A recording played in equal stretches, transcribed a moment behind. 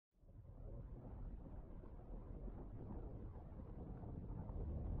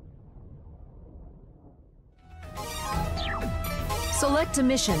Select a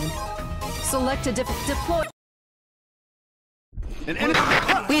mission. Select a deploy.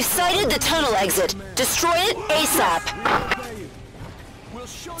 We've sighted the tunnel exit. Destroy it ASAP.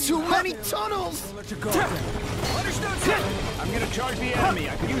 Too many tunnels! Understood. I'm gonna charge the enemy.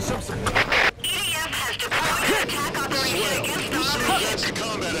 I could use some support. EDF has deployed an attack operation against the mothership.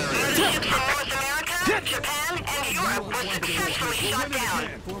 Combat area. Motherships in North America, Japan, and Europe were successfully shot down.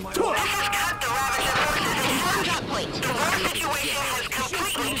 This has cut the Ravager forces into one drop point. The war situation has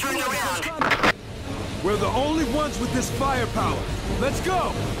completely turned around. We're the only ones with this firepower. Let's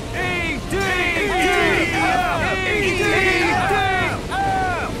go! EDF!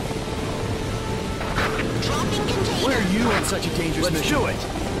 Dropping container. Why are you on such a dangerous mission? Do it!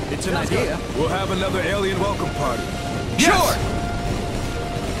 It's an idea. We'll have another alien welcome party. Sure!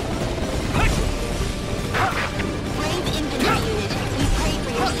 Brave infantry unit, we pray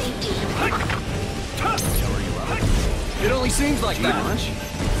for your safety. It only seems like that. Much?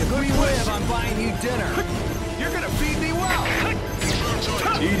 If we live, I'm buying you dinner. You're gonna feed me well.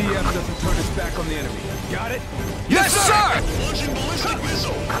 EDF doesn't turn its back on the enemy. Got it? Yes, sir! Launching ballistic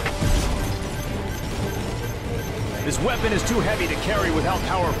missile. This weapon is too heavy to carry without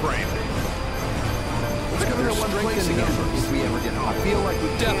power frame. Let's give her one place again if we ever get home. I feel like we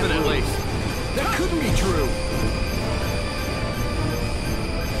definitely. That couldn't be true.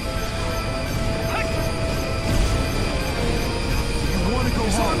 You want to go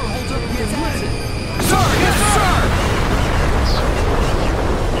home? Holds up against acid. Sir! Yes, sir!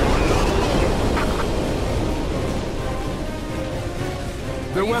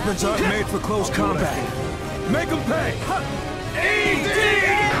 Their weapons aren't made for close combat. Make them pay!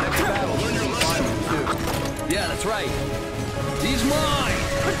 EDF! Yeah, that's right. He's mine!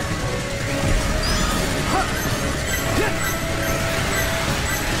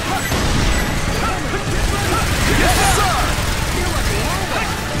 Yes, sir!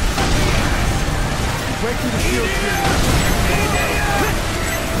 Break through the shield screen.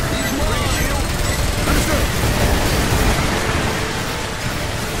 He's mine! Understood!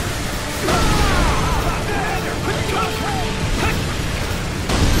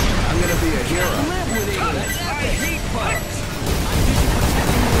 I'm gonna be a hero. Live with it. I hate bugs.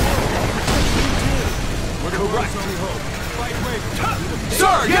 We're correct. Only hope. Fight wave.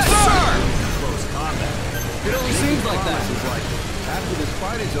 Sir! Yes, sir! Close combat. It only seems like that. After this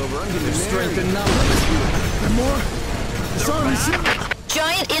fight is over, I'm gonna Strength in numbers. And more? Sorry,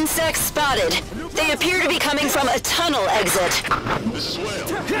 Giant insects spotted. They appear to be coming from a tunnel exit. This is Whale.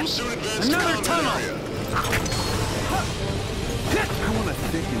 We'll soon advance Another to tunnel. combat area. I want a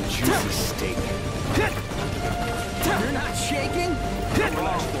thick and juicy steak. You're not shaking?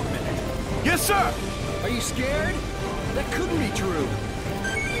 Relax for a minute. Yes, sir! Are you scared? That couldn't be true.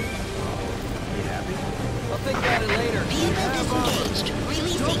 You happy? I'll think about it later. Vehicle disengaged.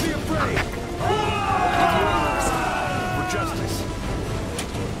 Releasing. Don't be afraid! For justice.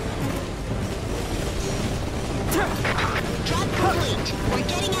 Drop complete. We're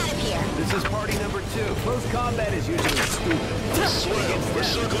getting out of here. This is party number 2. Close combat is usually stupid. This is Whale. We're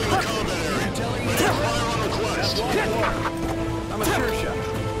circling the combat area. Ready to fire on request. I'm a sure shot.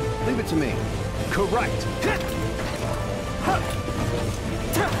 Leave it to me. Correct.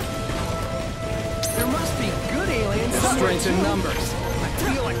 There must be good aliens. Strength in numbers. I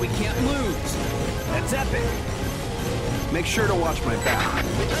feel like we can't lose. That's epic. Make sure to watch my back.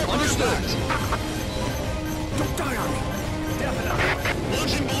 Understood. Don't die on me. Definitely.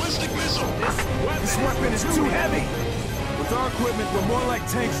 Launching ballistic missile. This weapon is too heavy. With our equipment, we're more like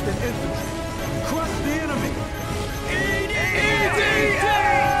tanks than infantry. Crush the enemy. EDF!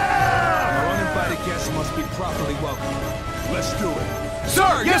 Our uninvited guests must be properly welcomed. Let's do it.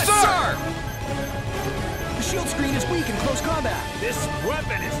 Sir! Yes, sir! The shield screen is weak in close combat. This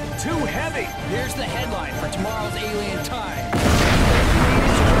weapon is too heavy. Here's the headline for tomorrow's Alien Time.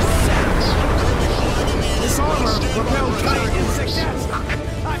 This armor repels giant insect gnats.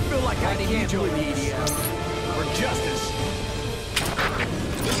 I feel like I can't do it, EDF. For justice.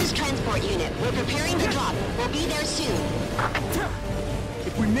 This is transport unit. We're preparing to drop. We'll be there soon.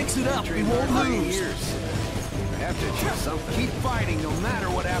 If we mix it up, we won't lose. Have to do something. Keep fighting no matter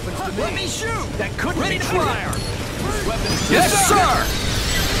what happens to me. Let me shoot! That couldn't Ready be to true. fire! This weapon is Yes, sir!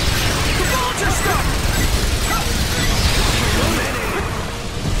 The bullets are stuck!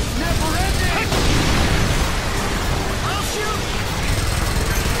 Never ending! I'll shoot!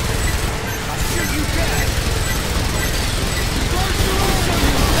 I'll shoot you dead!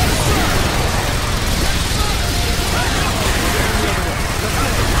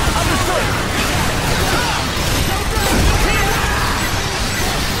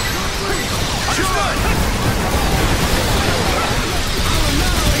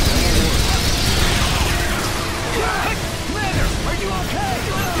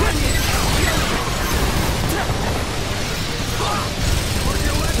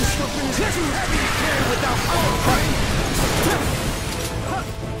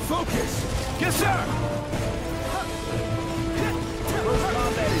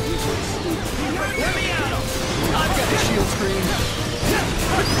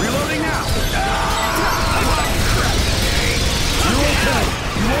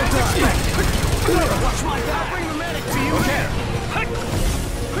 Watch my back! Bring the medic to you! Okay!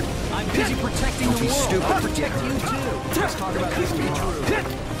 I'm busy protecting the world. Stupid. I'll protect you too. Let's talk about this being true.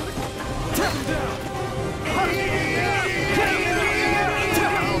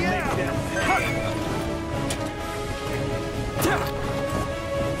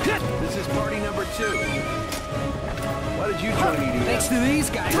 This is party number 2. Why did you join EDF? Thanks to these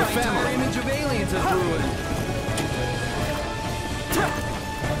guys, Your my entire family. image of aliens is ruined.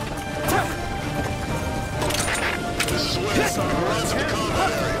 This is West. Arrive at the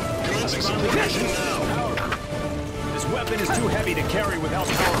combat area. Commencing supervision now. This weapon is too heavy to carry without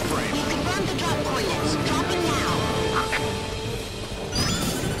power frame. We confirmed the drop coordinates. Dropping now.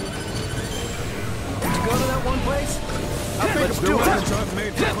 Did you go to that one place? I think Let's do it. weapons aren't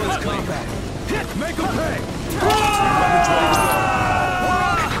made for close combat. Make them pay!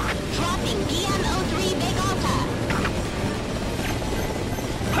 Dropping DM-03 Big Alta.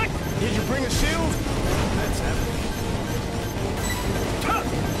 Did you bring a shield? That's heavy.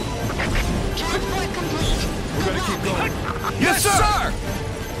 Transport complete. We're gonna keep going. Yes, sir!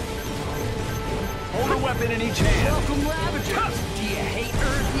 Hold a weapon in each hand. Welcome, Ravagers. Do you hate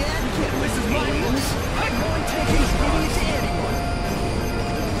Earth yet? This is my news. I'm going to take these idiots to anyone.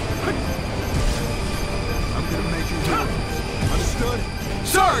 I'm gonna make you do it. Understood?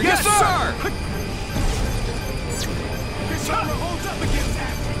 Sir, Yes, sir! This armor holds up against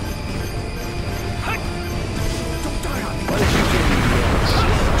that. Don't die on me. Why did you join EDF?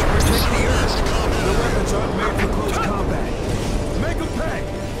 To protect the Earth. The weapons aren't made for close combat. Make them pay.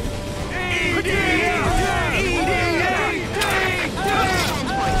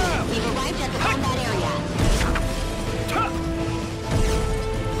 Transport. We've arrived at the combat area.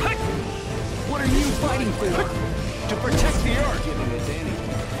 What are you fighting for? To protect the Earth. Giving it to anyone.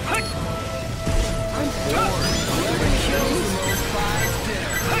 I'm bored. Whoever kills the most buys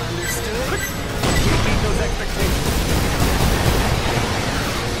dinner. Understood? Can't meet those expectations.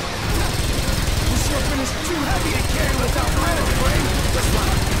 This weapon is too heavy to carry without power frame. Let's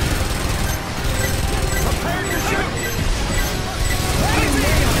run. Prepare to shoot.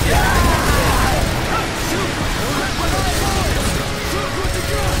 Shoot with the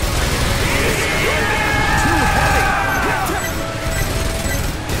gun. Too heavy.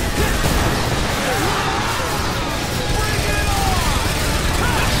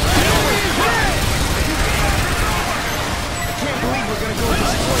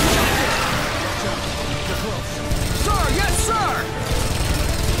 Sir, yes, sir!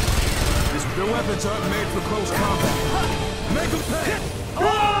 The weapons aren't made for close combat. Make them pay! We'll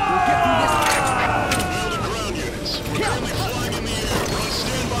get through this match! Now to ground units. We're currently flying in the air. We're on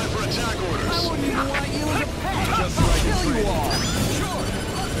standby for attack orders. I wouldn't even want you as a pet! I'll kill you all! Sure!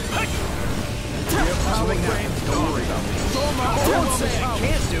 You have power frame. Don't worry about me. Don't say I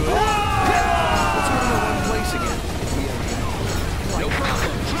can't do it! Let's go to one place again. No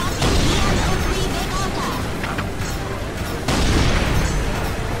problem! Dropping DM-03 Big Alta.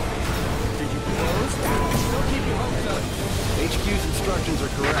 Did you close? Don't keep your hopes up. HQ's instructions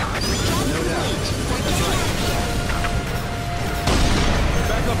are correct. No doubt.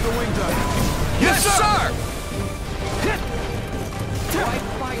 Back up the wing duct. Yes, sir! Why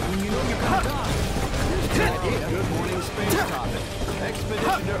fight when you know you're gonna die? Good morning, space topic.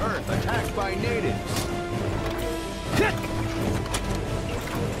 Expedition to Earth attacked by natives.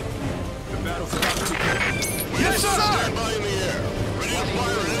 The battle's about to begin. Yes, sir! Standby in the air. Ready to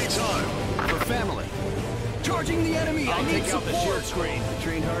fire at any time. For family. Charging the enemy! I I'll need take out the shield support! screen. I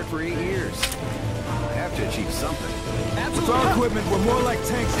trained hard for 8 years. I have to achieve something. With our equipment, we're more like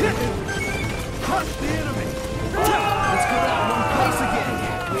tanks than crush the enemy! Let's go to that one place again.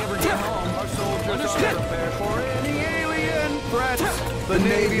 If we ever get home, Our soldiers are prepared for any alien threats. The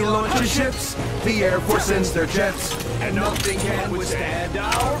Navy launches ships, the Air Force sends their jets, and nothing can withstand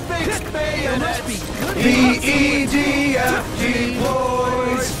our fixed bayonets. The EDF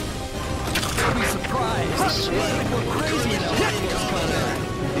deploys. I'll be surprised. This is Webb. We're crazy enough to do this combat.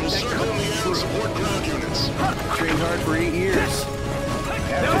 We'll circle in the air and support ground units. Trained hard for 8 years.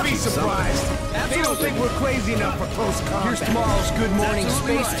 They'll be surprised. They don't think we're crazy enough for close combat. Here's tomorrow's Good Morning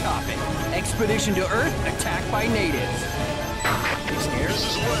Space topic. Expedition to Earth attacked by natives. This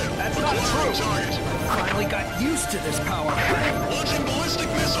is Webb. That's We're not closing true. target. Finally got used to this power. Launching ballistic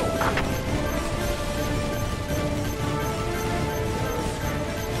missile.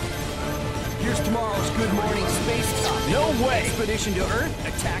 Here's tomorrow's Good Morning Space topic. No way! Expedition to Earth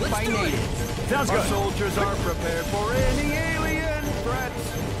attacked by natives. Sounds Our soldiers are prepared for any alien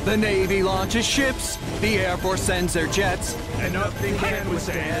threats. The Navy launches ships, the Air Force sends their jets, and nothing can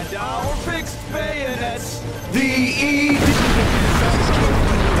withstand our fixed bayonets. The EDF.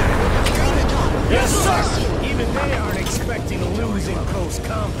 Yes, sir! Even they aren't expecting to lose in close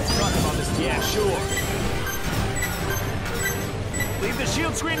combat. Talk about this. Yeah, sure. Leave the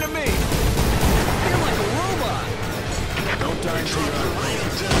shield screen to me. You're like a robot. Don't die too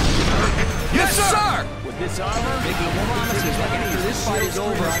Yes, sir! With this armor, making promises like after this fight is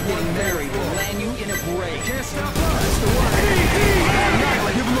over, I'm getting married. We'll land you in a break. Can't stop us. That's the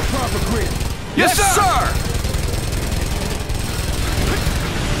word. Give him a proper grip. Yes, sir!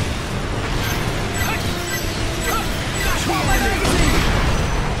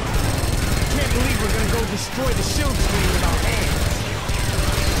 Can't believe we're gonna go destroy the shield screen with our hands.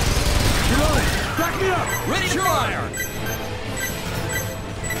 Reloading! Back me up! Ready to fire!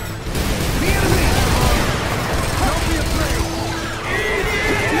 The enemy! Don't be afraid!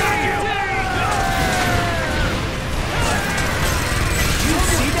 You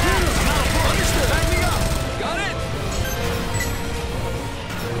see that? Understood. Back me up. Got it.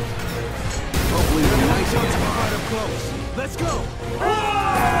 Hopefully the nice Right up close. Let's go.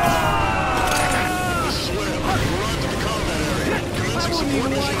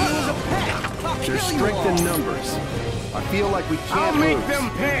 There's strength in numbers. I feel like we can't I'll make lose. them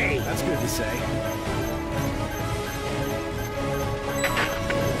pay. That's good to say.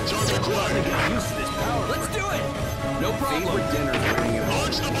 Target acquired. Used to this power. Let's do it. No problem. Favorite dinner ring at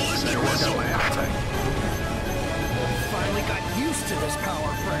Launch the ballistic Work out missile. my appetite. Finally got used to this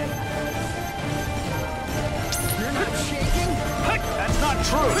power frame. You're not shaking? That's not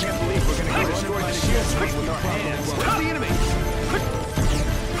true. I can't believe we're gonna go destroy the shield screen with our hands. Where's the enemy?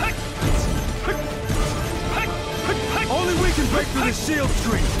 Only we can break through the shield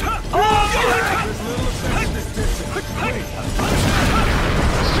screen. There's little effect in this distance. Wait.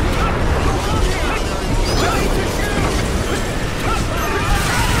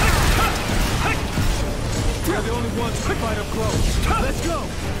 We're the only ones who can fight up close. Let's go.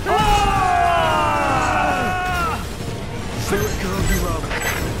 See what girls you love.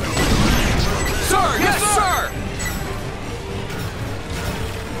 Sir, yes, sir.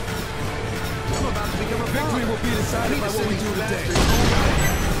 I'm about to become a victory will be decided by what we do today.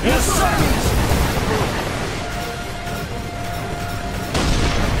 Yes, sir!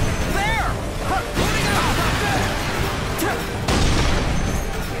 There! Loading up!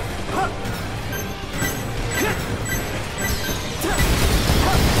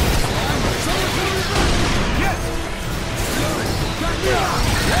 Yes.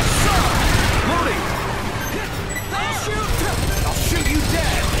 Yes, sir. Loading. I'll shoot you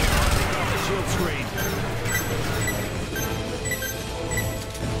dead. Shield screen.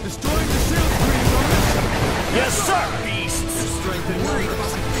 Destroying the shield screen is our mission. Yes, sir! Beasts! Strength and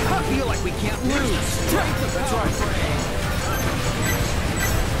numbers. I feel like we can't lose. That's right.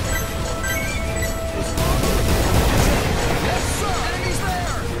 Yes, sir! Enemies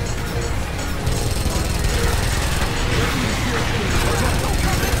there! Don't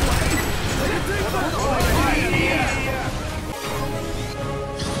come this way!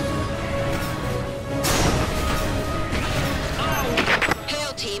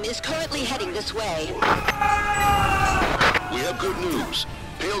 Hail team is currently heading this way. We have good news.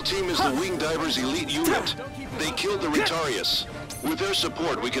 Pale Team is the Wing Divers elite unit. They killed the Retarius. With their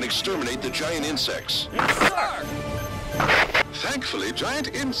support, we can exterminate the giant insects. Thankfully,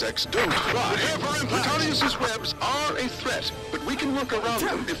 giant insects don't fly. The Retarius' webs are a threat, but we can work around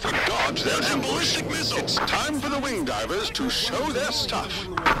them if we dodge their ambush. It's time for the Wing Divers to show their stuff.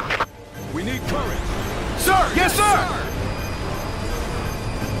 We need courage. Sir, yes, sir.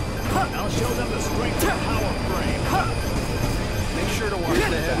 I'll show them the strength of power frame. Make sure to watch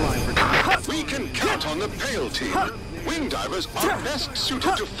the headline for We can count on the Pale Team. Wing Divers are best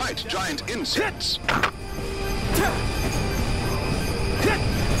suited to fight giant insects.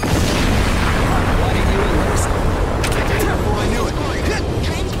 Why did you enlist? Before I knew it.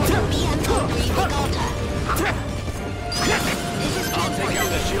 Transporter BM-03 Vigalta. This is I'll take out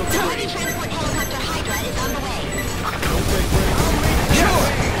the shield The screen. transport helicopter Hydra is on the way. Sure.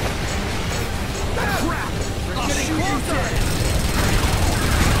 They're getting closer!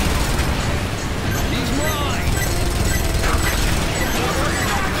 He's mine!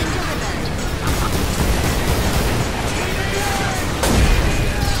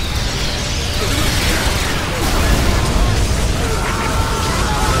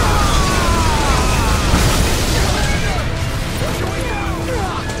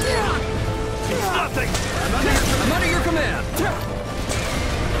 I'm under your command!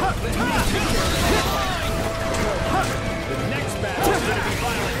 The next battle is gonna be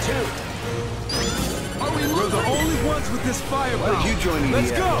violent too! Are we We're the only ones with this firepower. Why did you join EDF?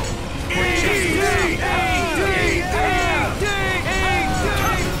 Let's go. EDF!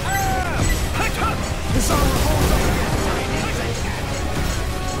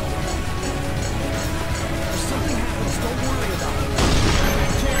 something happens, don't worry about it.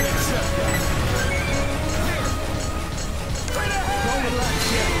 Can't accept that. Don't relax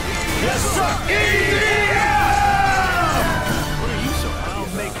yet. Yes, sir! EDF! What are you so?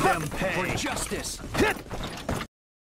 I'll make them pay. For justice. Hit!